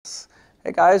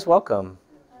Hey guys, welcome.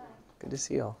 Good to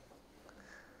see you all.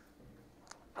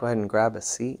 Go ahead and grab a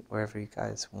seat wherever you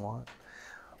guys want.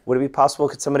 Would it be possible,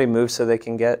 could somebody move so they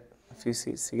can get a few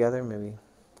seats together? Maybe,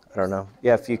 I don't know.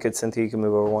 Yeah, if you could, Cynthia, you can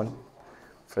move over one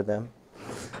for them.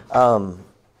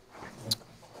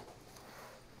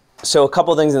 So a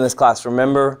couple things in this class.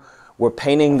 Remember, we're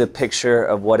painting the picture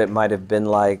of what it might have been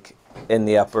like in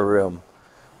the upper room.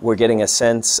 We're getting a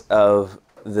sense of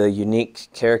the unique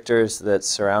characters that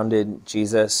surrounded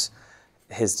Jesus,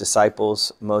 his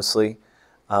disciples mostly,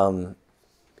 in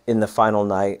the final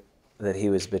night that he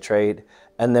was betrayed.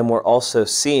 And then we're also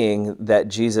seeing that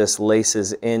Jesus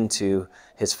laces into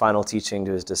his final teaching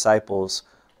to his disciples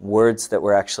words that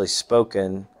were actually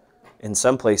spoken. In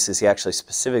some places, he actually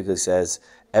specifically says,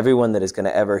 everyone that is going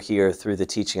to ever hear through the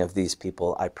teaching of these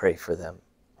people, I pray for them,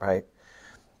 right?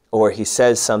 Or he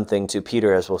says something to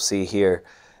Peter, as we'll see here,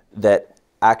 that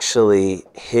actually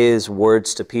his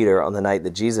words to Peter on the night that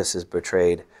Jesus is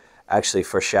betrayed actually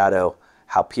foreshadow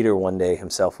how Peter one day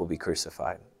himself will be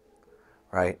crucified,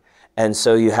 right? And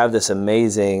so you have this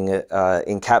amazing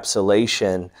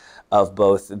encapsulation of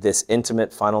both this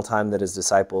intimate final time that his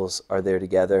disciples are there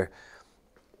together.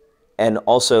 And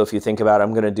also, if you think about it,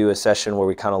 I'm going to do a session where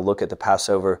we kind of look at the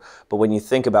Passover. But when you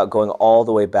think about going all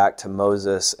the way back to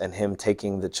Moses and him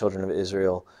taking the children of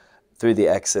Israel through the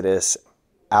Exodus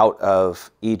out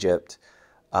of Egypt,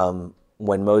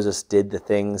 when Moses did the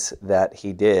things that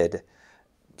he did,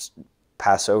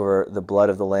 Passover, the blood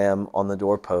of the lamb on the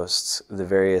doorposts, the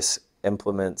various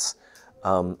implements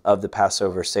of the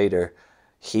Passover Seder,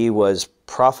 he was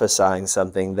prophesying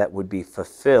something that would be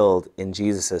fulfilled in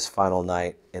Jesus' final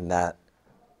night in that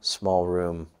small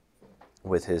room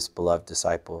with his beloved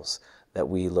disciples that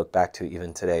we look back to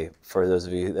even today. For those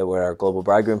of you that were at our Global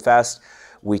Bridegroom Fast,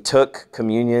 we took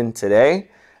communion today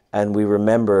and we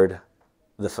remembered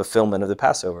the fulfillment of the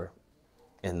Passover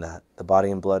in that, the body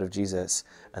and blood of Jesus.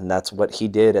 And that's what he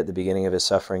did at the beginning of his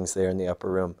sufferings there in the upper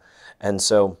room. And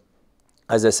so,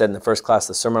 as I said in the first class,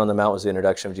 the Sermon on the Mount was the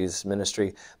introduction of Jesus'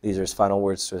 ministry. These are his final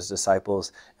words to his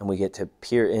disciples, and we get to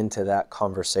peer into that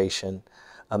conversation.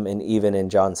 And even in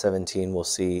John 17, we'll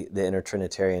see the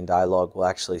intertrinitarian dialogue. We'll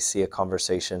actually see a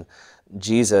conversation.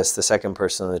 Jesus, the second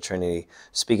person of the Trinity,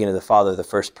 speaking to the Father, the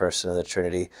first person of the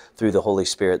Trinity, through the Holy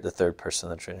Spirit, the third person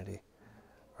of the Trinity.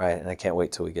 Right? And I can't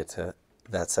wait till we get to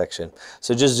that section.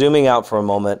 So just zooming out for a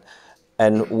moment,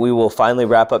 and we will finally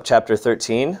wrap up chapter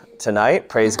 13 tonight.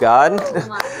 Praise God.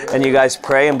 And you guys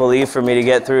pray and believe for me to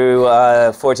get through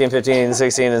 14, 15,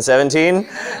 16, and 17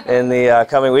 in the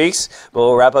coming weeks. But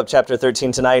we'll wrap up chapter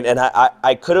 13 tonight. And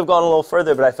I could have gone a little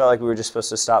further, but I felt like we were just supposed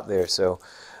to stop there. So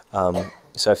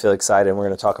I feel excited. And we're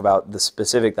going to talk about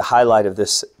the highlight of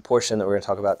this portion that we're going to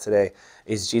talk about today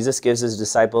is Jesus gives his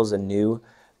disciples a new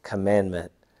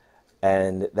commandment.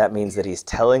 And that means that he's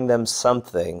telling them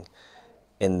something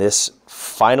in this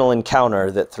final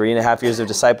encounter, that 3.5 years of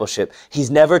discipleship,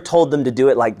 he's never told them to do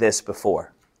it like this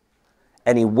before.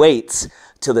 And he waits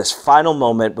till this final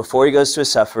moment before he goes to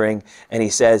his suffering, and he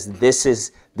says, this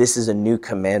is a new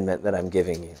commandment that I'm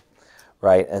giving you,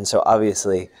 right? And so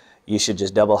obviously, you should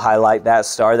just double highlight that,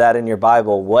 star that in your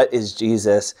Bible. What is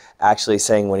Jesus actually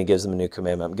saying when he gives them a new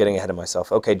commandment? I'm getting ahead of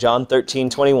myself. Okay, John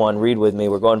 13:21, read with me.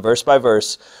 We're going verse by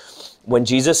verse. When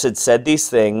Jesus had said these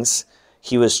things,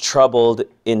 he was troubled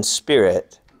in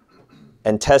spirit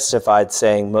and testified,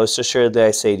 saying, most assuredly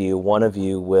I say to you, one of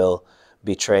you will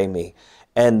betray me.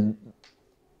 And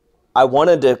I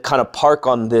wanted to kind of park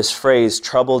on this phrase,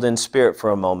 troubled in spirit,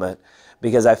 for a moment,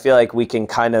 because I feel like we can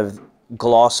kind of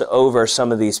gloss over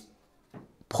some of these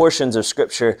portions of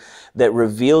Scripture that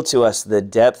reveal to us the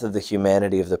depth of the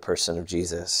humanity of the person of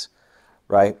Jesus,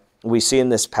 right? We see in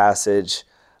this passage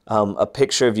a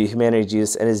picture of the humanity of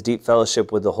Jesus and his deep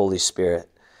fellowship with the Holy Spirit.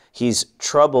 He's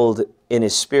troubled in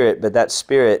his spirit, but that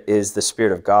spirit is the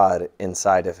Spirit of God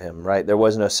inside of him, right? There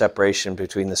was no separation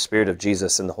between the Spirit of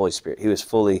Jesus and the Holy Spirit. He was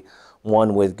fully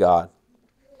one with God.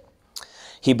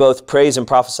 He both prays and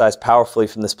prophesies powerfully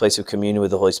from this place of communion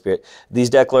with the Holy Spirit. These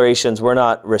declarations were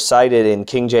not recited in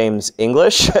King James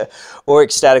English or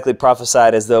ecstatically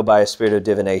prophesied as though by a spirit of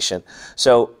divination.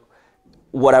 So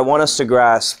what I want us to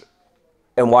grasp,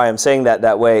 and why I'm saying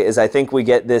that way, is I think we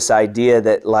get this idea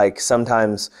that, like,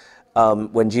 sometimes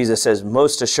when Jesus says,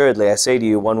 most assuredly, I say to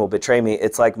you, one will betray me,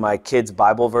 it's like my kid's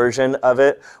Bible version of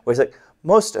it, where it's like,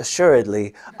 most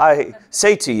assuredly, I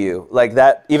say to you, like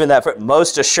that, even that,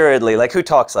 most assuredly, like who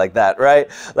talks like that, right?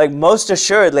 Like, most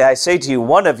assuredly, I say to you,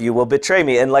 one of you will betray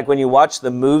me. And like when you watch the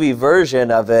movie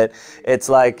version of it, it's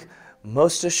like,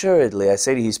 most assuredly, I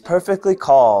say to you, he's perfectly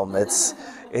calm.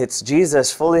 It's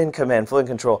Jesus fully in command, fully in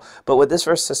control. But what this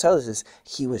verse tells us is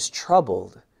he was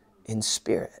troubled in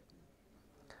spirit.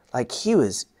 Like he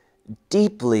was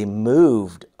deeply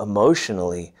moved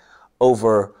emotionally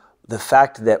over the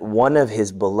fact that one of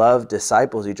his beloved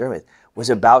disciples he journeyed with was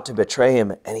about to betray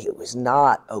him, and he was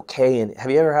not okay. And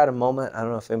have you ever had a moment, I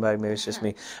don't know if anybody, maybe it's just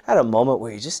me, had a moment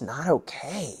where you're just not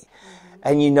okay?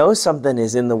 And you know something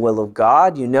is in the will of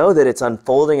God. You know that it's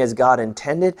unfolding as God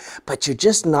intended, but you're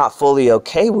just not fully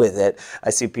okay with it. I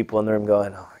see people in the room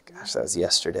going, oh my gosh, that was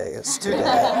yesterday. It's today.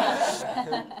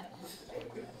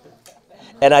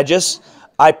 And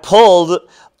I pulled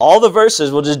all the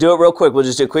verses. We'll just do it real quick. We'll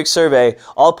just do a quick survey.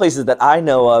 All places that I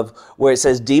know of where it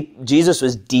says Jesus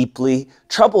was deeply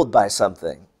troubled by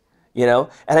something. You know,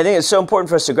 and I think it's so important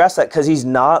for us to grasp that because he's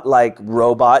not like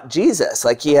robot Jesus.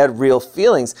 Like he had real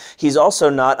feelings. He's also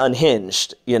not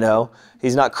unhinged, you know.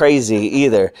 He's not crazy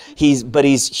either. But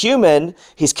he's human.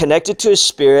 He's connected to his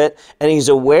spirit, and he's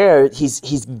aware. He's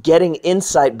getting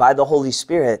insight by the Holy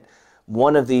Spirit.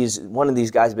 One of these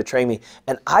guys betrayed me,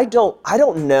 and I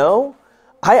don't know.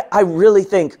 I really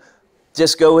think,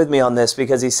 just go with me on this,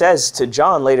 because he says to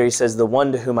John later, he says, the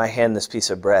one to whom I hand this piece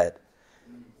of bread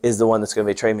is the one that's going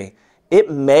to betray me. It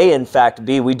may in fact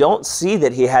be, we don't see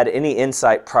that he had any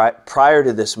insight prior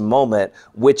to this moment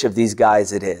which of these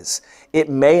guys it is. It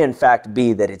may in fact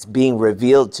be that it's being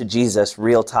revealed to Jesus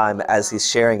real time as he's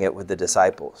sharing it with the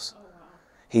disciples.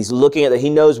 He's looking at it. He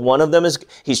knows one of them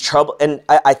he's troubled. And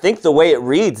I think the way it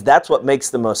reads, that's what makes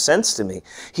the most sense to me.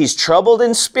 He's troubled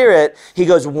in spirit. He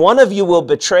goes, one of you will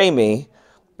betray me,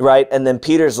 right? And then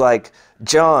Peter's like,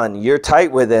 John, you're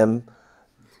tight with him.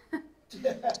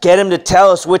 Get him to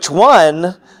tell us which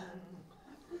one,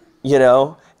 you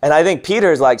know. And I think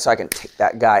Peter's like, so I can take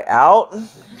that guy out?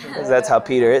 Because that's how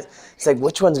Peter is. He's like,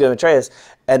 which one's going to betray us?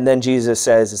 And then Jesus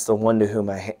says, it's the one to whom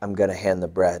I'm going to hand the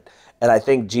bread. And I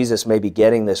think Jesus may be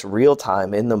getting this real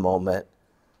time in the moment,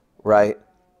 right?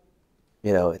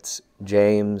 You know, it's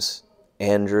James,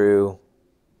 Andrew,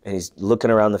 and he's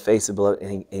looking around the face of beloved,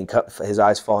 and his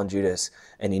eyes fall on Judas,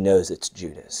 and he knows it's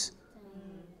Judas.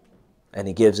 And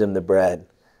he gives him the bread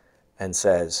and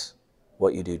says,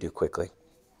 what you do quickly.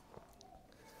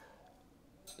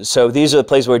 So these are the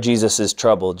places where Jesus is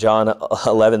troubled. John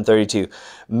 11:32.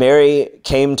 Mary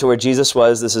came to where Jesus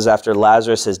was. This is after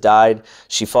Lazarus has died.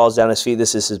 She falls down at his feet.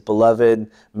 This is his beloved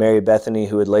Mary Bethany,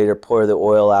 who would later pour the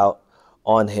oil out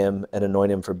on him and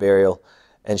anoint him for burial.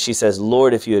 And she says,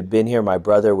 Lord, if you had been here, my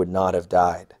brother would not have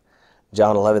died.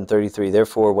 John 11:33.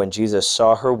 Therefore, when Jesus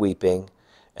saw her weeping,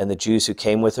 and the Jews who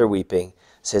came with her weeping,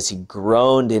 says he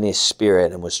groaned in his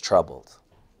spirit and was troubled.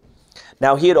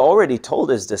 Now, he had already told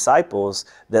his disciples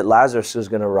that Lazarus was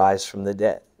going to rise from the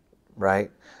dead,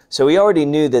 right? So he already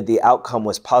knew that the outcome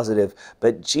was positive,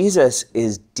 but Jesus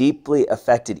is deeply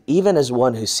affected, even as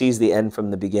one who sees the end from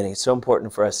the beginning. It's so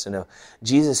important for us to know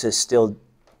Jesus is still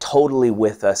totally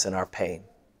with us in our pain.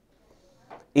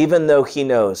 Even though he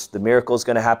knows the miracle is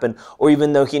going to happen, or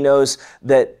even though he knows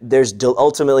that there's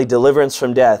ultimately deliverance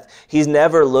from death, he's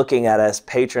never looking at us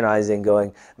patronizing,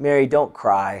 going, Mary, don't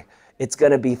cry. It's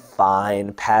going to be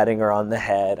fine. Patting her on the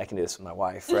head. I can do this with my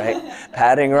wife, right?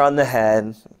 Patting her on the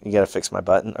head. You got to fix my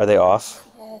button. Are they off?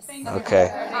 Yes.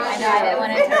 Okay. I know, I didn't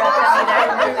want to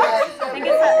interrupt them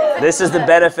either. This is the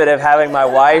benefit of having my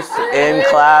wife in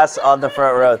class on the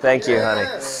front row. Thank you, honey.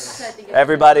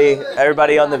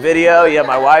 Everybody on the video, yeah,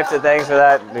 my wife said thanks for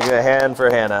that. A hand for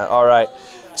Hannah. All right.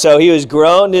 So he was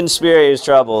groaned in spirit, he was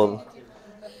troubled.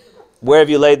 Where have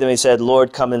you laid them? He said,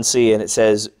 Lord, come and see. And it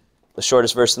says, the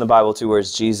shortest verse in the Bible, 2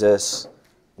 words, Jesus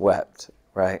wept,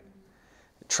 right?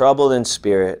 Troubled in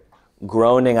spirit,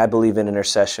 groaning, I believe, in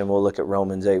intercession. We'll look at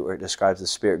Romans 8 where it describes the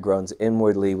Spirit groans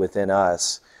inwardly within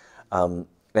us. And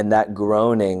that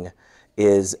groaning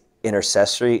is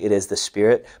intercessory, it is the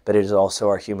Spirit, but it is also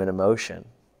our human emotion,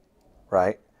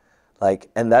 right?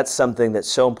 And that's something that's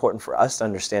so important for us to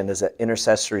understand as an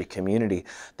intercessory community.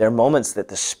 There are moments that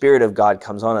the Spirit of God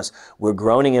comes on us. We're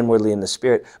groaning inwardly in the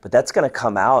Spirit, but that's going to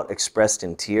come out expressed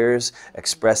in tears,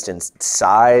 expressed in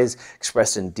sighs,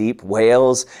 expressed in deep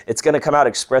wails. It's going to come out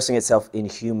expressing itself in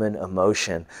human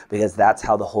emotion, because that's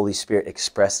how the Holy Spirit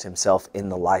expressed himself in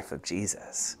the life of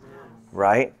Jesus,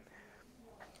 right?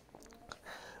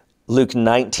 Luke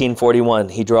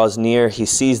 19:41, he draws near, he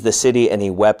sees the city, and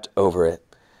he wept over it.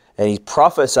 And he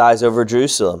prophesies over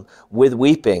Jerusalem with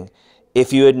weeping.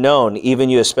 If you had known, even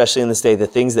you especially in this day, the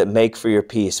things that make for your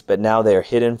peace, but now they are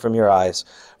hidden from your eyes.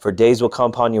 For days will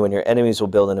come upon you when your enemies will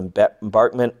build an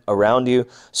embankment around you,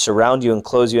 surround you, and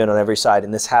close you in on every side.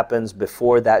 And this happens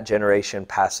before that generation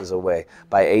passes away.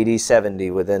 By AD 70,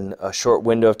 within a short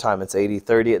window of time, it's AD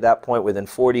 30 at that point, within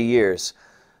 40 years,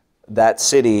 that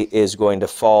city is going to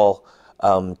fall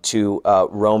to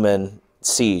Roman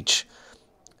siege.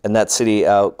 and that city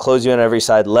close you on every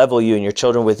side, level you and your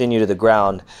children within you to the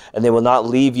ground, and they will not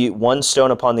leave you one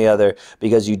stone upon the other,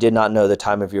 because you did not know the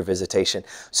time of your visitation.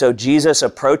 So Jesus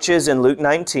approaches in Luke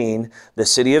 19, the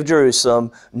city of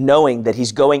Jerusalem, knowing that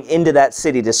he's going into that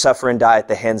city to suffer and die at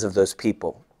the hands of those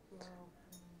people.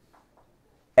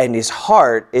 And his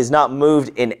heart is not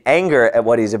moved in anger at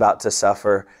what he's about to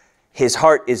suffer. His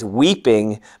heart is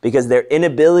weeping because their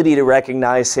inability to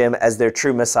recognize him as their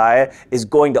true Messiah is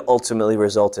going to ultimately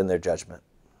result in their judgment.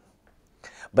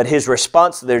 But his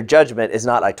response to their judgment is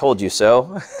not, "I told you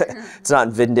so." It's not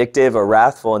vindictive or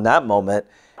wrathful in that moment.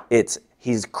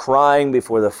 He's crying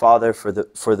before the Father for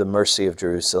the mercy of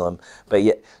Jerusalem. But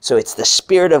yet, so it's the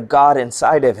Spirit of God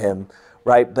inside of him,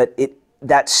 right? But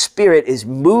that Spirit is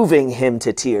moving him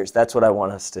to tears. That's what I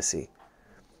want us to see.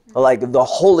 Like the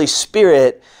Holy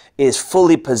Spirit is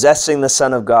fully possessing the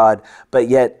Son of God, but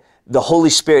yet the Holy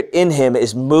Spirit in him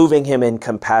is moving him in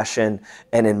compassion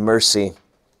and in mercy,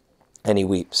 and he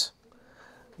weeps.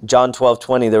 John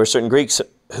 12:20, there were certain Greeks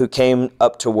who came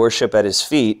up to worship at his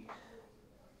feet,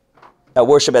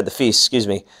 worship at the feast,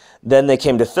 Then they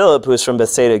came to Philip, who was from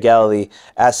Bethsaida, Galilee,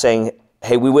 saying,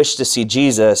 "Hey, we wish to see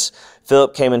Jesus."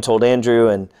 Philip came and told Andrew,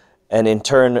 and in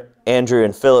turn, Andrew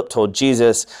and Philip told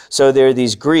Jesus. So there are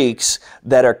these Greeks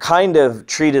that are kind of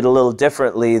treated a little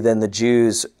differently than the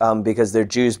Jews, because they're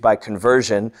Jews by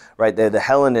conversion, right? They're the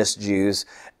Hellenist Jews.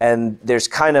 And there's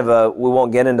kind of we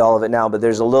won't get into all of it now, but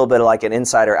there's a little bit of like an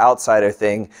insider-outsider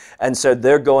thing. And so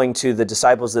they're going to the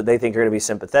disciples that they think are going to be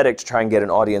sympathetic to try and get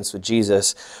an audience with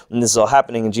Jesus. And this is all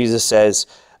happening. And Jesus says,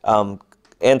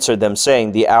 answered them,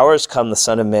 saying, "The hour has come, the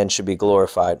Son of Man should be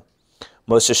glorified.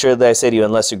 Most assuredly, I say to you,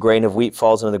 unless a grain of wheat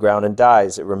falls into the ground and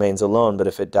dies, it remains alone. But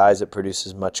if it dies, it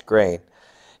produces much grain.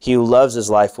 He who loves his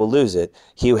life will lose it.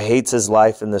 He who hates his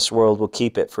life in this world will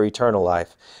keep it for eternal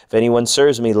life. If anyone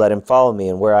serves me, let him follow me.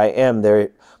 And where I am, there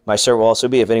my servant will also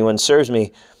be. If anyone serves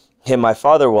me, him my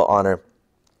Father will honor."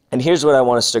 And here's what I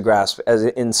want us to grasp, as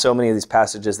in so many of these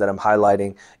passages that I'm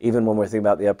highlighting, even when we're thinking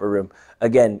about the upper room.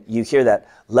 Again, you hear that,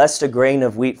 lest a grain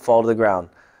of wheat fall to the ground.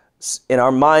 In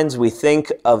our minds, we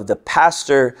think of the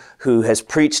pastor who has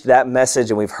preached that message,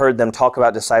 and we've heard them talk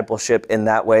about discipleship in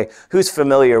that way. Who's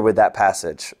familiar with that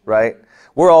passage, right?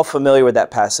 We're all familiar with that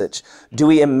passage. Do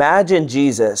we imagine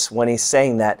Jesus, when he's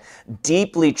saying that,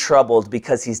 deeply troubled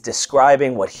because he's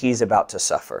describing what he's about to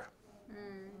suffer?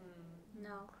 No.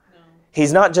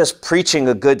 He's not just preaching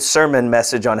a good sermon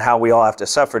message on how we all have to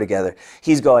suffer together.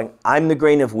 He's going, "I'm the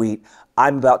grain of wheat.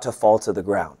 I'm about to fall to the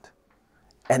ground."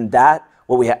 And that,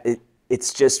 what we have,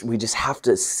 we just have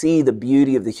to see the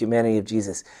beauty of the humanity of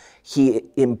Jesus. He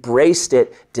embraced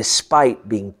it despite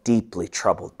being deeply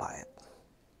troubled by it.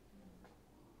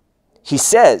 He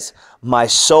says, "My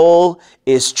soul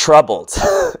is troubled."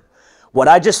 What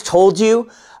I just told you,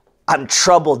 I'm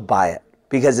troubled by it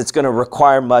because it's going to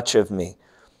require much of me.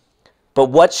 But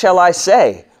what shall I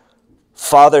say?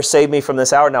 "Father, save me from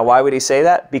this hour." Now, why would he say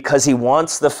that? Because he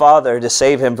wants the Father to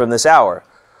save him from this hour.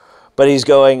 But he's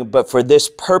going, "But for this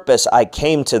purpose I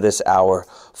came to this hour.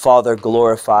 Father,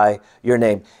 glorify your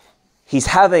name." He's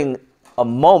having a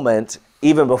moment,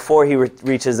 even before he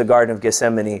reaches the Garden of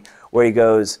Gethsemane, where he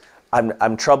goes,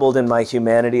 I'm troubled in my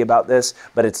humanity about this,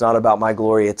 but it's not about my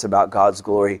glory, it's about God's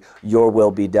glory. Your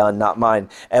will be done, not mine.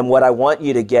 And what I want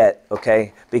you to get,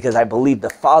 okay, because I believe the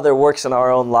Father works in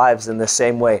our own lives in the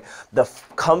same way. The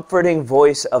comforting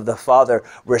voice of the Father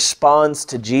responds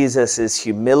to Jesus'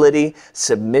 humility,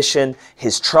 submission,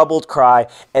 his troubled cry.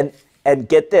 And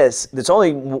get this, it's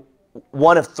only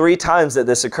one of 3 times that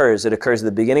this occurs. It occurs at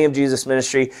the beginning of Jesus'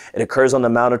 ministry. It occurs on the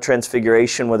Mount of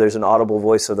Transfiguration where there's an audible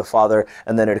voice of the Father.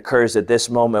 And then it occurs at this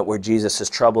moment where Jesus is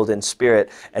troubled in spirit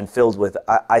and filled with,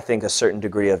 I think, a certain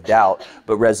degree of doubt,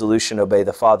 but resolution to obey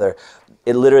the Father.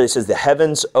 It literally says the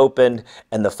heavens opened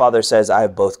and the Father says, "I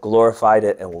have both glorified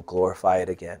it and will glorify it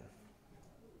again."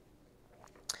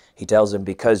 He tells him,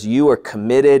 "Because you are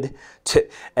committed to,"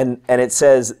 and it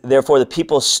says, "Therefore the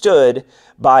people stood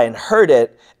by and heard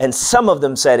it, and some of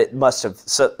them said that must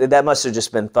have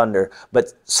just been thunder."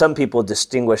 But some people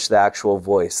distinguish the actual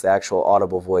voice, the actual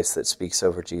audible voice that speaks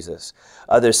over Jesus.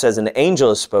 Others says, "An angel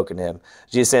has spoken to him."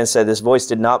 Jesus said, "This voice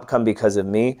did not come because of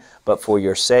me, but for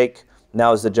your sake.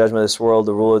 Now is the judgment of this world.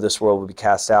 The ruler of this world will be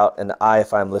cast out, and I,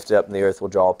 if I am lifted up in the earth, will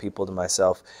draw all people to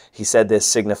myself." He said this,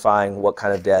 signifying what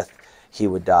kind of death he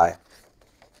would die.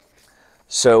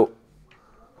 So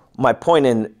my point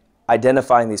in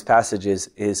identifying these passages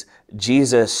is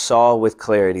Jesus saw with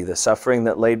clarity the suffering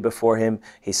that laid before him.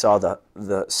 He saw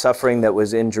the suffering that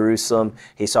was in Jerusalem.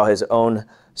 He saw his own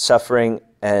suffering,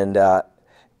 and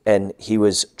he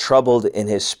was troubled in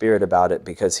his spirit about it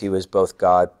because he was both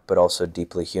God but also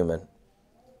deeply human.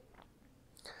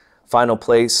 final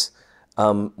place,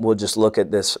 we'll just look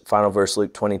at this final verse,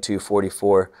 Luke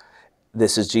 22:44.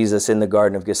 This is Jesus in the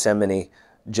Garden of Gethsemane,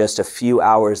 just a few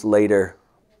hours later,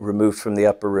 removed from the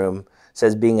upper room. It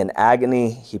says, being in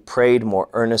agony, he prayed more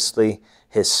earnestly.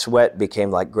 His sweat became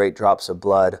like great drops of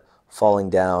blood falling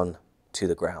down to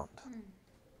the ground.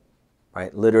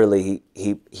 Right? Literally,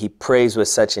 he prays with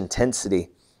such intensity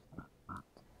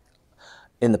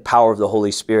in the power of the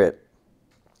Holy Spirit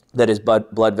that his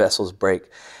blood vessels break.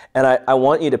 And I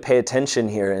want you to pay attention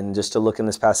here and just to look in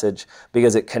this passage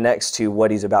because it connects to what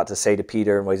he's about to say to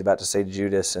Peter and what he's about to say to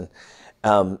Judas.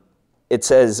 And it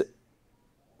says,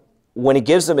 when he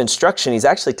gives them instruction, he's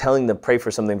actually telling them pray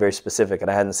for something very specific, and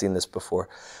I hadn't seen this before.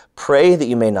 Pray that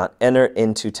you may not enter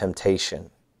into temptation,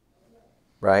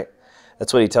 right?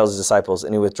 That's what he tells his disciples.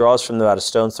 And he withdraws from them about a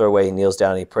stone's throw away. He kneels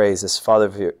down and he prays, this,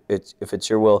 Father, if it's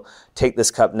your will, take this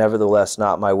cup, nevertheless,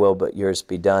 not my will, but yours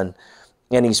be done.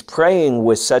 And he's praying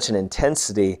with such an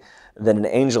intensity that an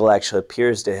angel actually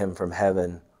appears to him from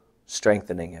heaven,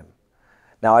 strengthening him.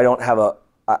 Now,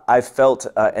 I've felt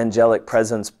angelic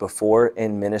presence before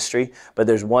in ministry, but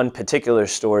there's one particular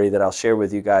story that I'll share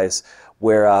with you guys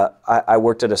where I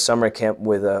worked at a summer camp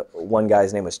with one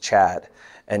guy's name was Chad.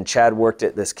 And Chad worked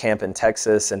at this camp in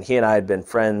Texas, and he and I had been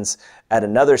friends at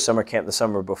another summer camp the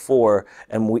summer before.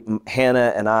 And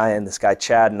Hannah and I and this guy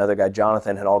Chad, another guy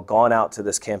Jonathan, had all gone out to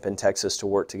this camp in Texas to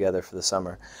work together for the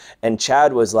summer. And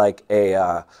Chad was like he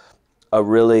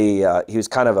was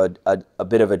kind of a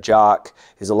bit of a jock.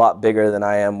 He's a lot bigger than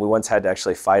I am. We once had to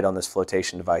actually fight on this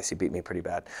flotation device. He beat me pretty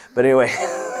bad. But anyway,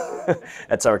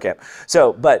 at summer camp.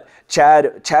 So, but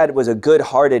Chad was a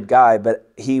good-hearted guy, but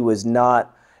he was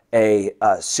not a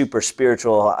super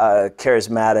spiritual,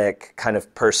 charismatic kind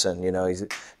of person. You know,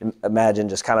 imagine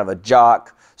just kind of a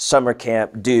jock, summer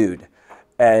camp dude.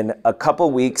 And a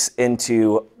couple weeks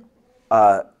into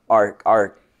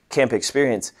our camp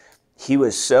experience, he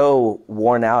was so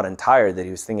worn out and tired that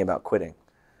he was thinking about quitting.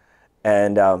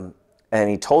 And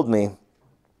he told me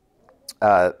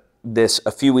this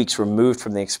a few weeks removed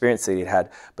from the experience that he'd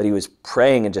had, but he was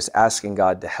praying and just asking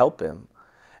God to help him.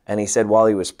 And he said while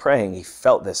he was praying, he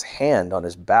felt this hand on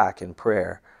his back in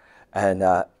prayer. And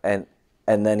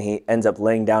then he ends up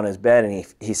laying down in his bed, and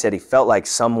he said he felt like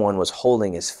someone was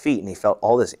holding his feet, and he felt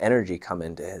all this energy come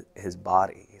into his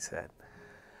body, he said.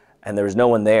 And there was no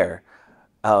one there.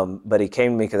 But he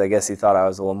came to me because I guess he thought I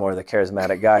was a little more of the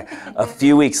charismatic guy. A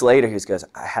few weeks later, he goes,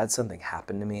 I had something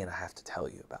happen to me, and I have to tell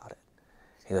you about it.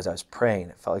 He goes, I was praying,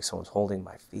 and it felt like someone was holding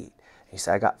my feet. And he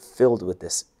said, I got filled with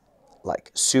this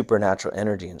like supernatural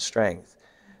energy and strength.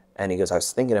 And he goes, I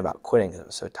was thinking about quitting because I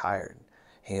was so tired.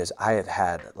 He goes, I have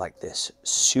had like this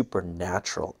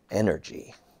supernatural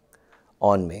energy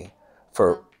on me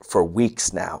for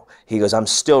weeks now. He goes, I'm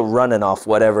still running off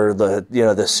whatever the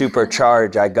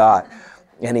supercharge I got.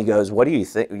 And he goes, what do you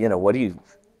think? What do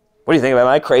you think about it?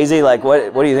 Am I crazy? Like,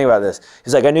 what do you think about this?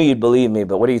 He's like, I knew you'd believe me,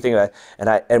 but what do you think about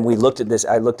it? And we looked at this.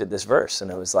 I looked at this verse, and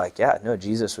it was like, yeah, no,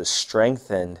 Jesus was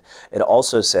strengthened. It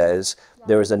also says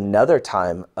there was another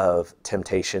time of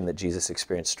temptation that Jesus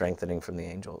experienced strengthening from the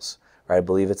angels. Right? I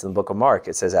believe it's in the book of Mark.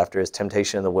 It says after his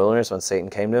temptation in the wilderness, when Satan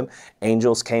came to him,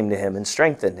 angels came to him and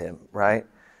strengthened him. Right?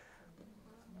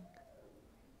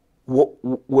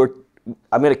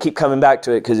 I'm going to keep coming back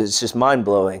to it because it's just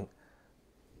mind-blowing.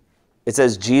 It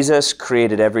says Jesus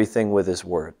created everything with his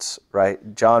words, right?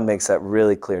 John makes that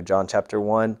really clear. John chapter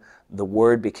 1, the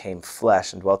word became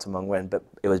flesh and dwelt among men, but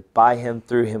it was by him,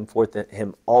 through him, for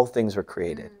him, all things were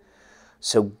created.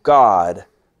 So God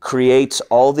creates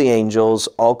all the angels,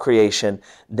 all creation,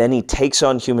 then he takes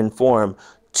on human form.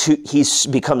 He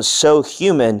becomes so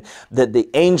human that the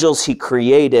angels he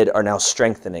created are now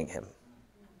strengthening him.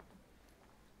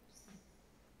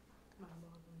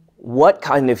 What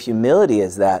kind of humility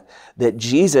is that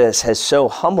Jesus has so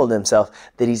humbled himself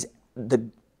that he's the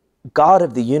God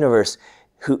of the universe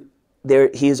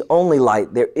he is only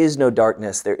light. There is no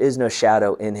darkness. There is no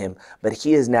shadow in him. But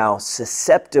he is now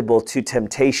susceptible to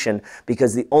temptation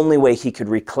because the only way he could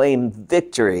reclaim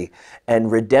victory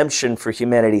and redemption for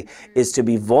humanity is to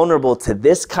be vulnerable to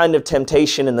this kind of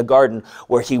temptation in the garden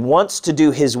where he wants to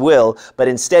do his will, but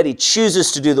instead he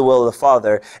chooses to do the will of the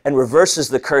Father and reverses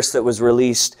the curse that was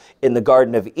released in the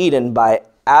Garden of Eden by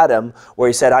Adam, where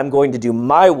he said, I'm going to do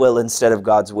my will instead of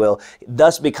God's will,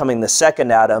 thus becoming the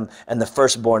second Adam and the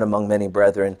firstborn among many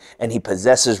brethren. And he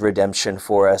possesses redemption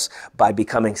for us by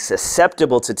becoming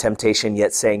susceptible to temptation,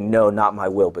 yet saying, no, not my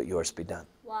will, but yours be done.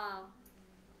 Wow.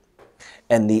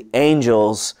 And the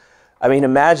angels, I mean,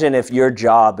 imagine if your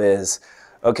job is,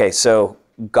 okay, so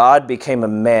God became a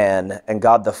man and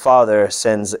God the Father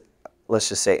sends let's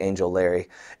just say Angel Larry.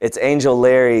 It's Angel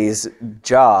Larry's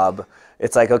job.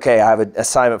 It's like, okay, I have an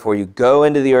assignment for you. Go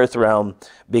into the earth realm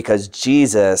because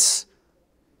Jesus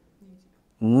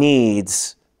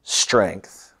needs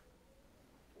strength.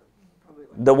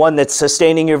 The one that's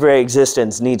sustaining your very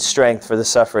existence needs strength for the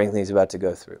suffering that he's about to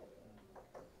go through.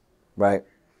 Right?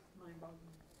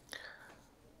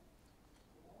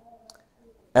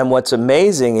 And what's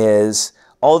amazing is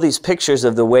all these pictures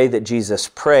of the way that Jesus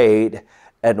prayed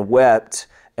and wept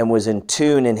and was in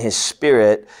tune in his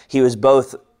spirit. He was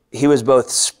both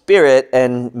spirit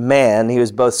and man. He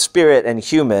was both spirit and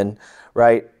human,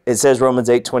 right? It says Romans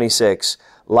 8:26,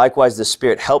 likewise the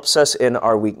Spirit helps us in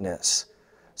our weakness.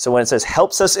 So when it says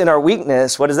helps us in our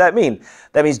weakness, what does that mean?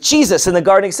 That means Jesus in the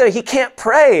Garden of Gethsemane, he can't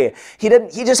pray. He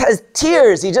just has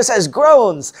tears. He just has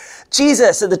groans.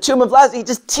 Jesus at the tomb of Lazarus, he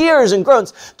just tears and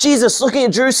groans. Jesus looking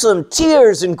at Jerusalem,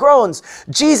 tears and groans.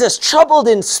 Jesus troubled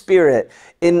in spirit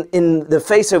in the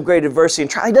face of great adversity and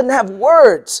trial. He doesn't have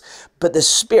words, but the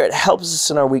Spirit helps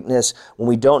us in our weakness when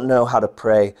we don't know how to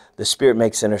pray. The Spirit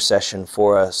makes intercession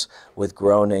for us with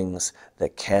groanings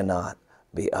that cannot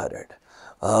be uttered.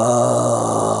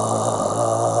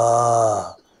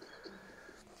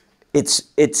 It's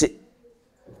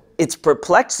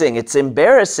perplexing. It's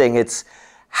embarrassing.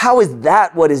 How is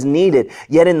that what is needed?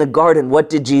 Yet in the garden, what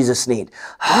did Jesus need?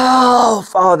 Oh,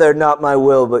 Father, not my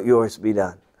will, but yours be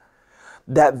done.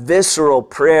 That visceral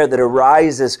prayer that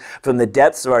arises from the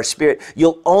depths of our spirit.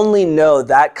 You'll only know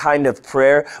that kind of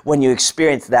prayer when you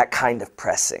experience that kind of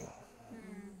pressing.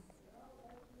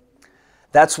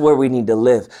 That's where we need to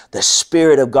live. The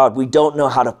Spirit of God. We don't know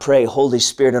how to pray. Holy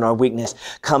Spirit, in our weakness,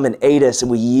 come and aid us.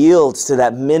 And we yield to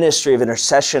that ministry of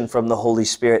intercession from the Holy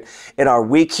Spirit in our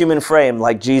weak human frame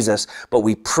like Jesus. But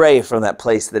we pray from that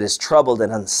place that is troubled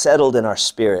and unsettled in our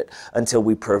spirit until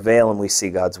we prevail and we see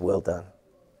God's will done.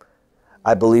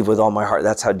 I believe with all my heart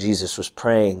that's how Jesus was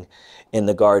praying in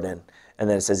the garden. And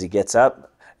then it says he gets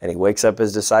up and he wakes up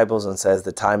his disciples and says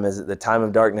the time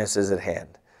of darkness is at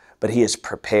hand. But he is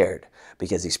prepared,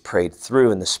 because he's prayed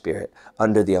through in the Spirit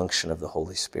under the unction of the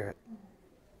Holy Spirit.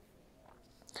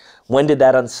 When did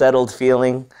that unsettled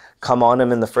feeling come on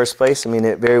him in the first place? I mean,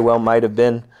 it very well might have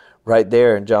been right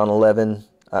there in John 13,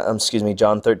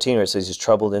 where it says he's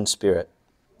troubled in spirit,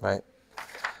 right?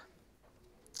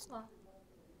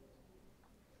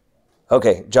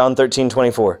 Okay, John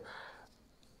 13:24.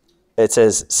 It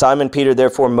says, Simon Peter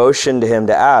therefore motioned to him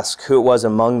to ask who it was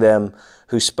among them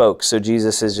who spoke. So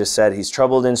Jesus has just said, he's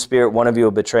troubled in spirit. One of you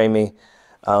will betray me.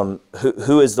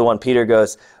 Who is the one? Peter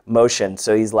goes, motion.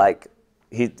 So he's like,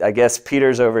 I guess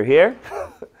Peter's over here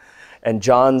and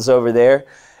John's over there.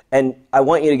 And I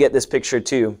want you to get this picture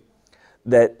too,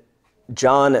 that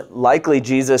John, likely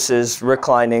Jesus is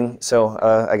reclining. So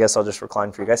I guess I'll just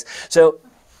recline for you guys. So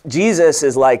Jesus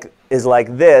is like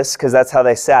this, because that's how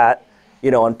they sat,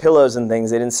 on pillows and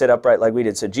things. They didn't sit upright like we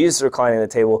did. So Jesus is reclining at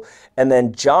the table. And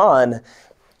then John,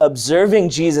 observing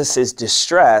Jesus's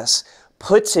distress,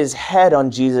 puts his head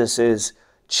on Jesus's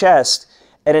chest.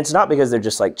 And it's not because they're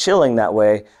just like chilling that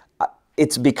way.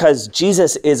 It's because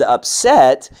Jesus is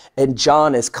upset and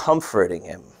John is comforting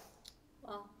him.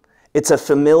 Wow. It's a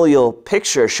familial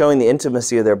picture showing the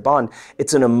intimacy of their bond.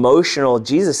 It's an emotional,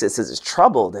 Jesus is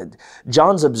troubled. And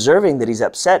John's observing that he's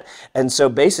upset. And so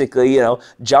basically,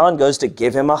 John goes to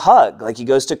give him a hug. Like he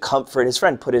goes to comfort his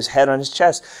friend, put his head on his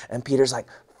chest. And Peter's like,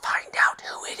 find out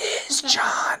who it is,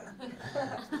 John.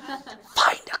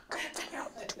 Find out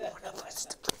one of us.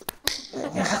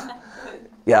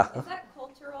 Yeah. Is that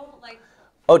cultural?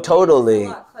 Oh, totally. A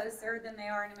lot closer than they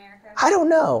are in America? I don't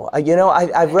know.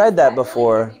 I've read that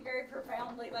before. That would be very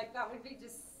profoundly, that would be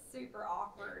just super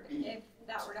awkward if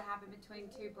that were to happen between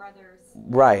two brothers.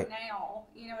 Right. Now,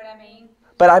 you know what I mean?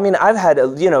 But I mean, I've had,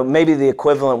 maybe the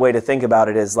equivalent way to think about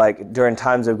it is like during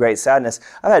times of great sadness,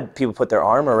 I've had people put their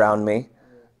arm around me,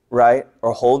 right?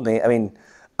 Or hold me. I mean,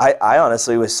 I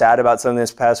honestly was sad about something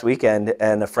this past weekend,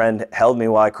 and a friend held me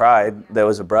while I cried. There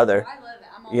was a brother, I love it.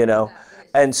 I'm all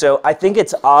And so I think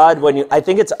it's odd when you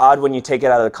take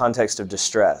it out of the context of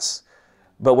distress.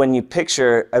 But when you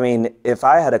picture, I mean, if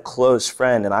I had a close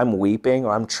friend and I'm weeping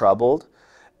or I'm troubled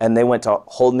and they went to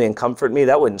hold me and comfort me,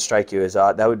 that wouldn't strike you as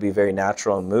odd. That would be very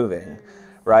natural and moving,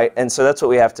 right? And so that's what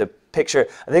we have to picture.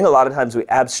 I think a lot of times we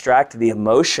abstract the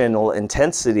emotional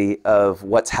intensity of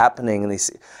what's happening in these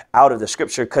out of the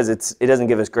scripture because it doesn't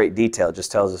give us great detail. It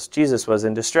just tells us Jesus was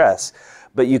in distress.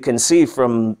 But you can see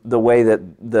from the way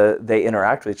that they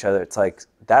interact with each other, it's like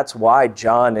that's why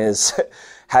John has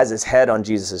his head on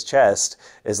Jesus' chest,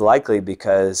 is likely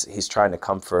because he's trying to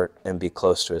comfort and be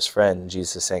close to his friend. And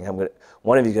Jesus is saying,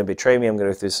 one of you is going to betray me. I'm going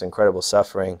to go through this incredible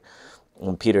suffering.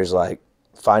 And Peter's like,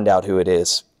 find out who it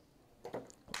is.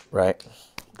 Right?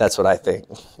 That's what I think.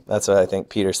 That's what I think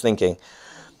Peter's thinking.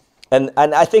 And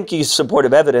I think he's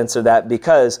supportive evidence of that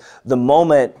because the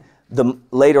moment,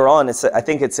 later on, I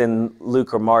think it's in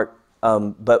Luke or Mark,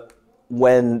 but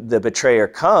when the betrayer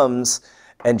comes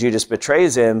and Judas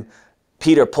betrays him,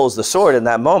 Peter pulls the sword in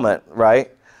that moment,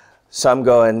 right? So I'm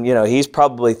going, he's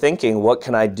probably thinking, what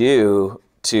can I do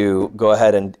to go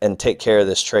ahead and take care of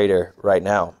this traitor right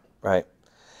now, right?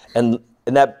 And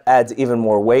that adds even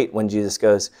more weight when Jesus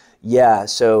goes, yeah,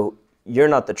 so you're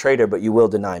not the traitor, but you will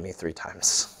deny me 3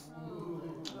 times.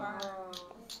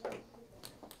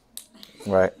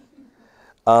 Right.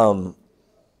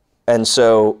 And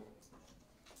so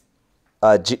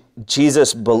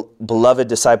Jesus' beloved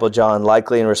disciple John,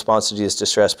 likely in response to Jesus'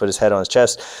 distress, put his head on his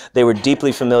chest. They were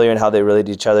deeply familiar in how they related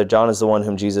to each other. John is the one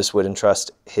whom Jesus would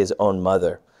entrust his own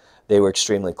mother. They were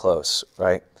extremely close,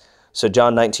 right? So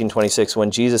John 19:26,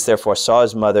 when Jesus therefore saw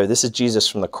his mother, this is Jesus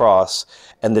from the cross,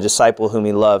 and the disciple whom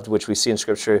he loved, which we see in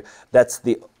Scripture,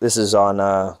 this is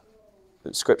on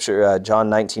Scripture, John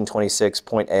 19:26,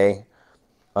 point A,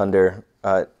 under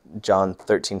John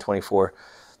 13:24.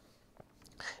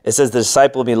 It says, the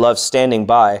disciple whom he loved standing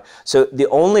by. So the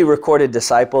only recorded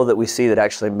disciple that we see that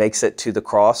actually makes it to the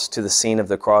cross, to the scene of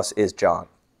the cross, is John.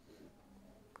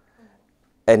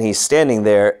 And he's standing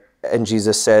there, and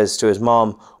Jesus says to his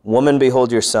mom, woman,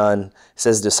 behold your son.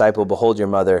 Says disciple, behold your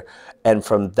mother. And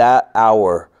from that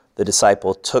hour, the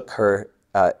disciple took her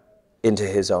into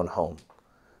his own home.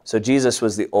 So Jesus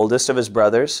was the oldest of his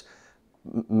brothers.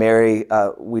 Mary,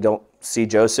 we don't see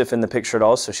Joseph in the picture at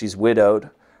all, so she's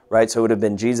widowed, right? So it would have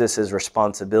been Jesus'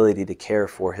 responsibility to care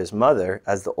for his mother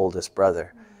as the oldest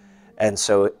brother. And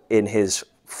so in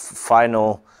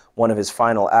one of his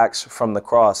final acts from the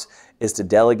cross is to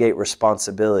delegate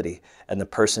responsibility, and the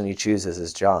person he chooses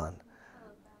is John.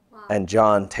 Wow. And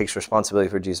John takes responsibility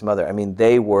for Jesus' mother. I mean,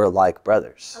 they were like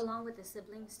brothers. Along with the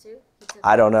siblings too?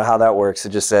 I don't know how that works. It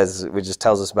just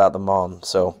tells us about the mom.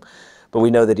 So, but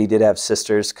we know that he did have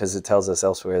sisters because it tells us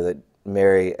elsewhere that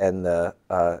Mary and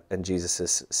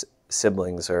Jesus'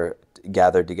 siblings are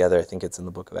gathered together. I think it's in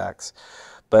the book of Acts.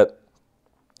 But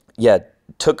yeah,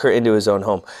 took her into his own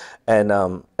home.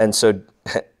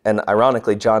 And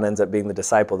ironically, John ends up being the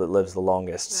disciple that lives the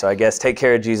longest. Right. So I guess take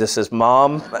care of Jesus'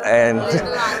 mom, and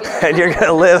you're going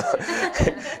to live.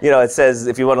 It says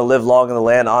if you want to live long in the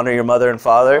land, honor your mother and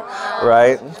father,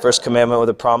 right? First commandment with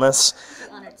a promise.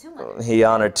 He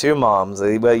honored 2 moms.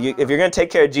 But if you're going to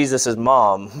take care of Jesus'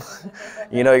 mom,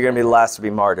 you're going to be the last to be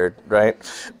martyred, right?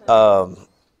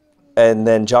 And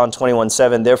then John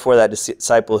 21:7, therefore that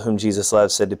disciple whom Jesus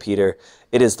loved said to Peter,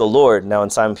 it is the Lord. Now when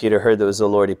Simon Peter heard that it was the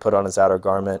Lord, he put on his outer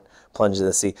garment, plunged into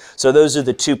the sea. So those are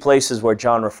the 2 places where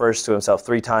John refers to himself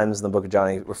 3 times in the book of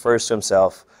John. He refers to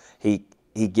himself. He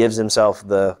gives himself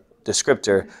the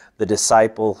descriptor, the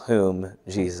disciple whom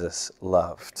Jesus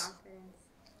loved.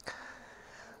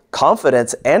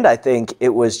 Confidence, and I think it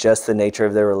was just the nature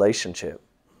of their relationship.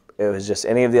 It was just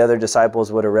any of the other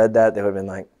disciples would have read that, they would have been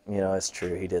like, it's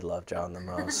true, he did love John the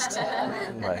most. I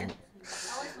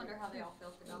always wonder how they all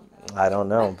felt about that. I don't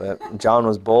know, but John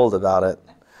was bold about it.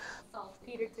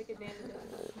 Peter took advantage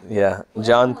of it. Yeah,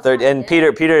 John 30, and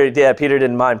Peter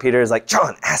didn't mind. Peter is like,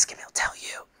 John, ask him, he'll tell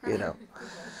you,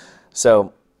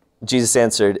 So Jesus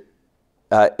answered,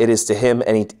 it is to him,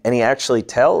 and he actually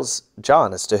tells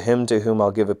John, it's to him to whom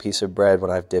I'll give a piece of bread when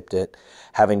I've dipped it.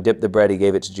 Having dipped the bread, he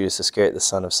gave it to Judas Iscariot, the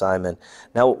son of Simon.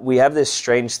 Now, we have this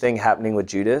strange thing happening with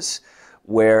Judas,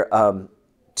 where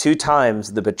 2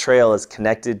 times the betrayal is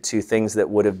connected to things that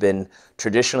would have been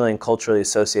traditionally and culturally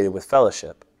associated with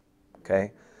fellowship.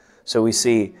 Okay? So we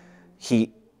see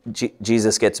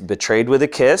Jesus gets betrayed with a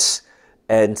kiss,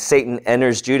 and Satan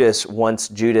enters Judas once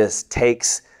Judas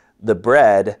takes the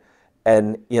bread.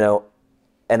 And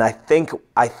and I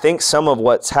think some of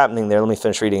what's happening there, let me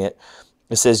finish reading it.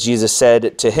 It says, Jesus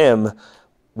said to him,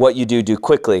 what you do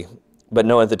quickly. But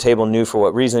no one at the table knew for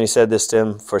what reason he said this to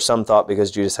him. For some thought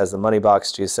because Judas has the money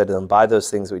box. Jesus said to them, buy those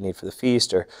things that we need for the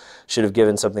feast, or should have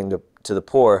given something to the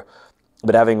poor.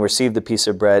 But having received the piece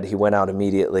of bread, he went out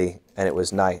immediately, and it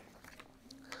was night.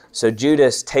 So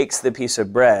Judas takes the piece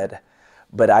of bread,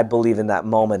 but I believe in that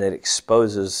moment it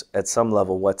exposes at some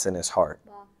level what's in his heart.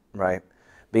 Right?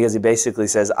 Because he basically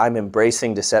says, I'm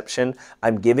embracing deception.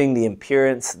 I'm giving the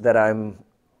appearance that I'm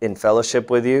in fellowship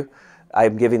with you.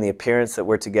 I'm giving the appearance that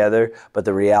we're together, but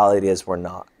the reality is we're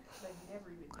not.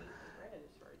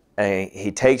 And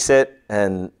he takes it,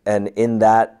 and in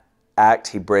that act,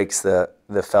 he breaks the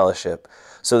fellowship.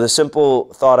 So the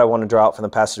simple thought I want to draw out from the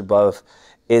passage above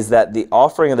is that the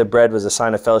offering of the bread was a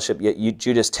sign of fellowship, yet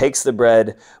Judas takes the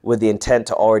bread with the intent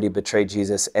to already betray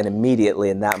Jesus, and immediately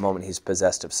in that moment he's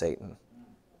possessed of Satan,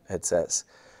 it says.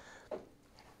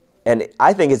 And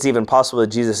I think it's even possible that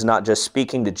Jesus is not just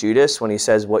speaking to Judas when he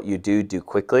says, what you do, do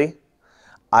quickly.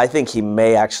 I think he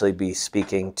may actually be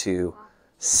speaking to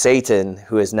Satan,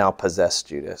 who has now possessed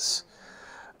Judas.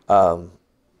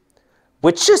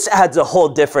 Which just adds a whole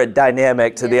different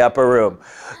dynamic to the upper room.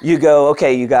 You go,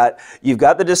 okay, you've got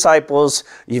the disciples,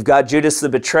 you've got Judas the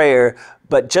betrayer,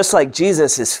 but just like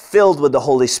Jesus is filled with the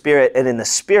Holy Spirit, and in the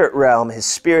spirit realm, his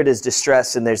spirit is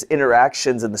distressed, and there's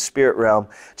interactions in the spirit realm.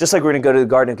 Just like we're going to go to the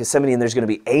Garden of Gethsemane, and there's going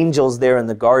to be angels there in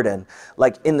the garden.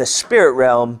 Like in the spirit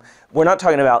realm, we're not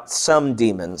talking about some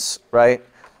demons, right?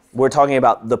 We're talking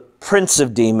about the prince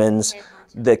of demons,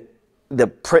 the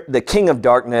king of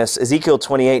darkness. Ezekiel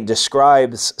 28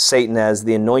 describes Satan as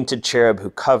the anointed cherub who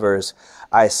covers.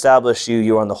 I established you.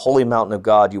 You are on the holy mountain of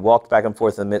God. You walked back and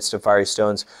forth in the midst of fiery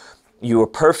stones. You were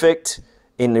perfect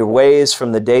in your ways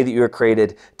from the day that you were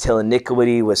created till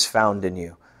iniquity was found in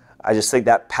you. I just think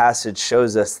that passage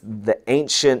shows us the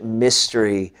ancient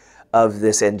mystery of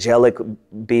this angelic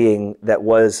being that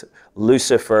was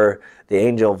Lucifer, the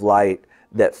angel of light,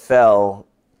 that fell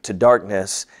to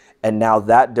darkness. And now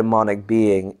that demonic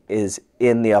being is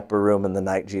in the upper room in the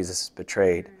night Jesus is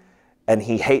betrayed. And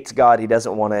he hates God. He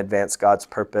doesn't want to advance God's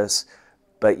purpose,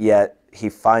 but yet he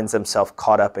finds himself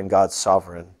caught up in God's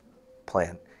sovereign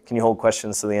plan. Can you hold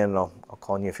questions to the end? And I'll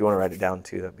call on you if you want to write it down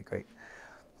too. That'd be great.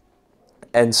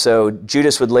 And so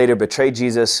Judas would later betray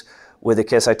Jesus with a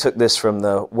kiss. I took this from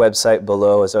the website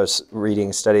below as I was reading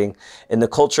and studying. In the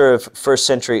culture of first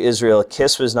century Israel, a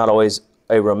kiss was not always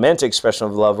a romantic expression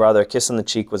of love. Rather, a kiss on the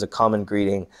cheek was a common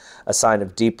greeting, a sign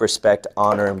of deep respect,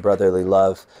 honor, and brotherly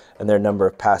love. And there are a number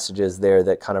of passages there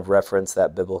that kind of reference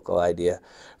that biblical idea.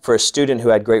 For a student who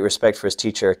had great respect for his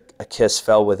teacher, a kiss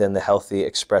fell within the healthy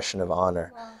expression of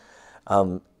honor.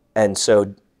 Wow. And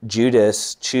so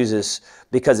Judas chooses,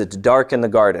 because it's dark in the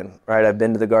garden, right? I've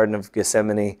been to the Garden of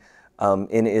Gethsemane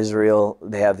in Israel.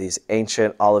 They have these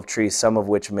ancient olive trees, some of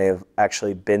which may have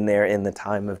actually been there in the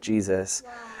time of Jesus.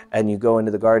 Wow. And you go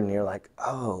into the garden and you're like,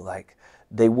 oh, like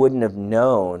they wouldn't have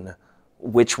known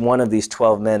which one of these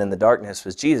 12 men in the darkness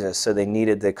was Jesus. So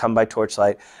they come by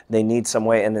torchlight. They need some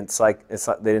way. And it's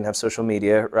not, they didn't have social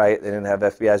media, right? They didn't have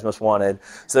FBI's Most Wanted.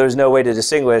 So there was no way to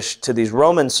distinguish to these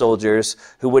Roman soldiers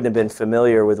who wouldn't have been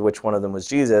familiar with which one of them was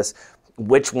Jesus,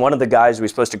 which one of the guys are we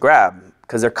supposed to grab?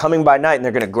 Because they're coming by night and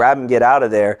they're going to grab and get out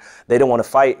of there. They don't want to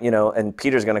fight, and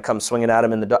Peter's going to come swinging at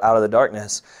him out of the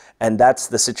darkness. And that's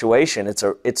the situation. It's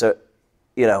a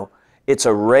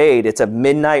raid. It's a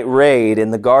midnight raid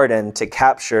in the garden to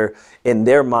capture, in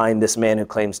their mind, this man who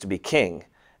claims to be king.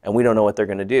 And we don't know what they're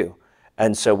going to do.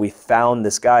 And so we found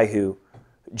this guy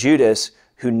Judas,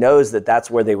 who knows that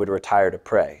that's where they would retire to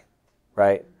pray,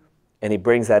 right? And he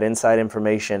brings that inside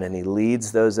information and he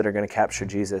leads those that are going to capture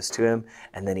Jesus to him.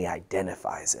 And then he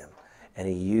identifies him. And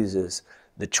he uses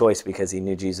the choice because he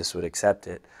knew Jesus would accept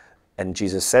it. And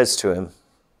Jesus says to him,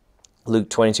 Luke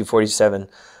 22:47,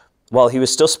 while he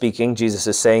was still speaking, Jesus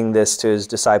is saying this to his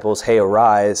disciples, hey,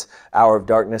 arise, hour of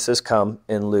darkness has come,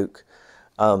 in Luke.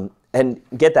 And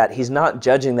get that, he's not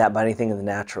judging that by anything in the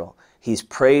natural. He's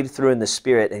prayed through in the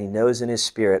spirit, and he knows in his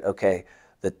spirit, okay,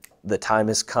 the time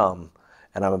has come,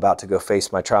 and I'm about to go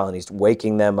face my trial, and he's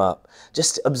waking them up.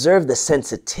 Just observe the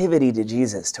sensitivity to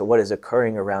Jesus, to what is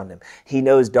occurring around him. He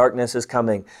knows darkness is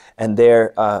coming, and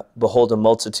there, behold, a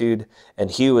multitude, and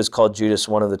he who was called Judas,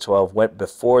 one of the 12, went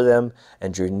before them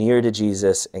and drew near to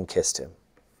Jesus and kissed him.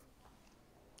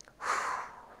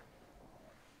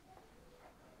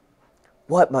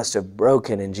 What must have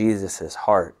broken in Jesus'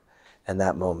 heart in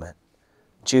that moment?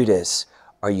 Judas,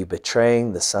 are you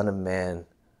betraying the Son of Man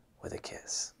with a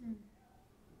kiss?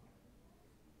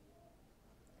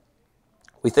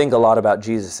 We think a lot about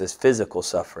Jesus' physical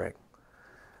suffering.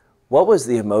 What was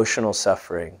the emotional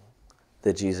suffering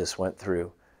that Jesus went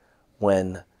through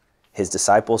when his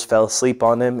disciples fell asleep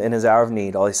on him in his hour of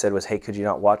need? All he said was, hey, could you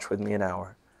not watch with me an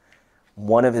hour?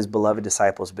 One of his beloved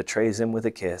disciples betrays him with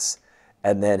a kiss,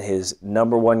 and then his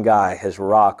number one guy, his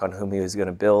rock on whom he was going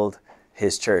to build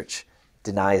his church,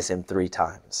 denies him 3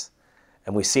 times.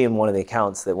 And we see in one of the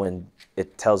accounts that when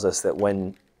it tells us that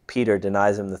when Peter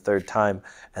denies him the 3rd time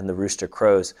and the rooster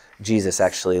crows, Jesus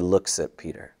actually looks at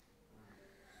Peter.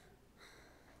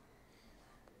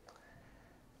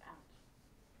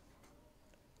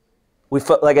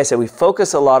 Like I said, we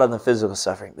focus a lot on the physical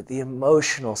suffering, but the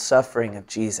emotional suffering of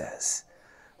Jesus,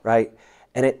 right?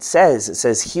 And it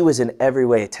says he was in every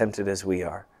way tempted as we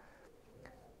are.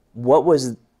 What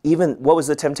was even, what was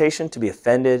the temptation? To be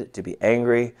offended, to be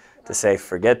angry, to say,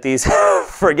 forget these,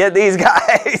 forget these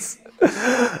guys.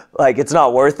 Like, it's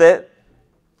not worth it.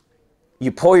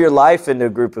 You pour your life into a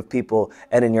group of people,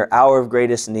 and in your hour of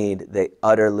greatest need, they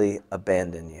utterly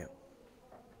abandon you.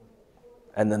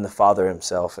 And then the Father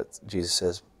himself, Jesus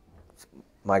says,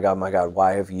 my God,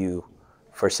 why have you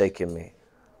forsaken me?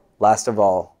 Last of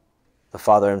all, the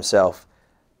Father himself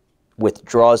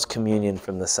withdraws communion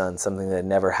from the Son, something that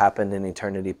never happened in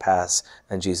eternity past,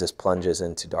 and Jesus plunges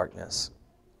into darkness.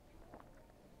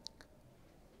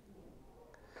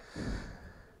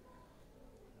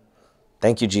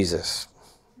 Thank you, Jesus.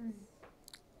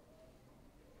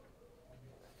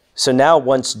 So now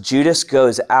once Judas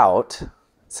goes out, it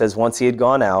says once he had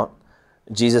gone out,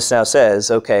 Jesus now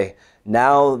says, okay,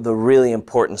 now the really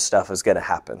important stuff is going to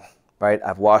happen. Right?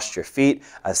 I've washed your feet.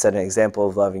 I've set an example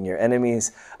of loving your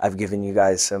enemies. I've given you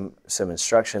guys some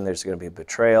instruction. There's going to be a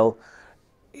betrayal.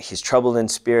 He's troubled in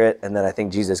spirit. And then I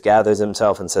think Jesus gathers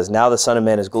himself and says, now the Son of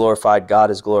Man is glorified.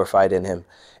 God is glorified in him.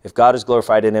 If God is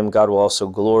glorified in him, God will also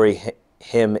glory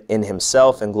him in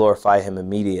himself and glorify him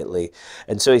immediately.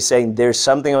 And so he's saying there's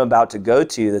something I'm about to go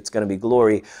to that's going to be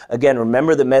glory. Again,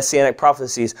 remember the messianic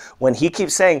prophecies. When he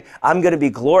keeps saying, I'm going to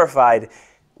be glorified,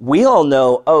 we all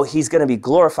know, oh, he's going to be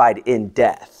glorified in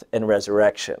death and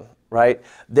resurrection, right?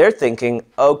 They're thinking,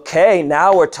 okay,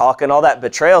 now we're talking, all that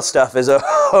betrayal stuff is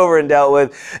over and dealt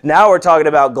with. Now we're talking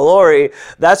about glory.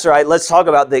 That's right. Let's talk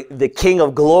about the King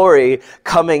of glory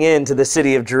coming into the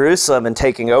city of Jerusalem and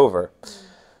taking over.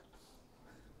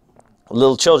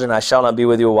 Little children, I shall not be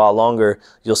with you a while longer.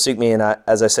 You'll seek me, and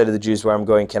as I said to the Jews, where I'm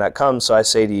going cannot come. So I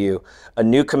say to you, a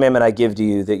new commandment I give to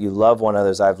you, that you love one another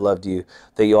as I've loved you,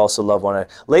 that you also love one another.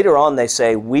 Later on, they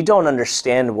say, we don't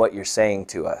understand what you're saying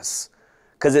to us.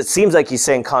 Because it seems like he's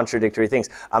saying contradictory things.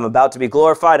 I'm about to be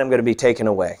glorified, I'm going to be taken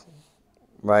away.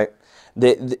 Right?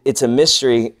 It's a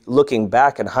mystery. Looking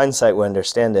back in hindsight, we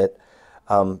understand it.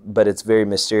 But it's very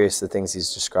mysterious, the things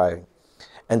he's describing.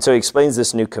 And so he explains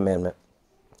this new commandment.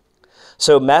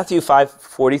 So Matthew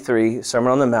 5:43,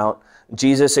 Sermon on the Mount,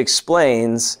 Jesus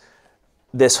explains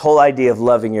this whole idea of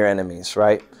loving your enemies,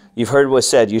 right? You've heard what was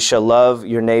said, you shall love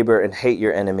your neighbor and hate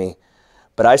your enemy.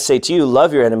 But I say to you,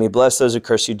 love your enemy, bless those who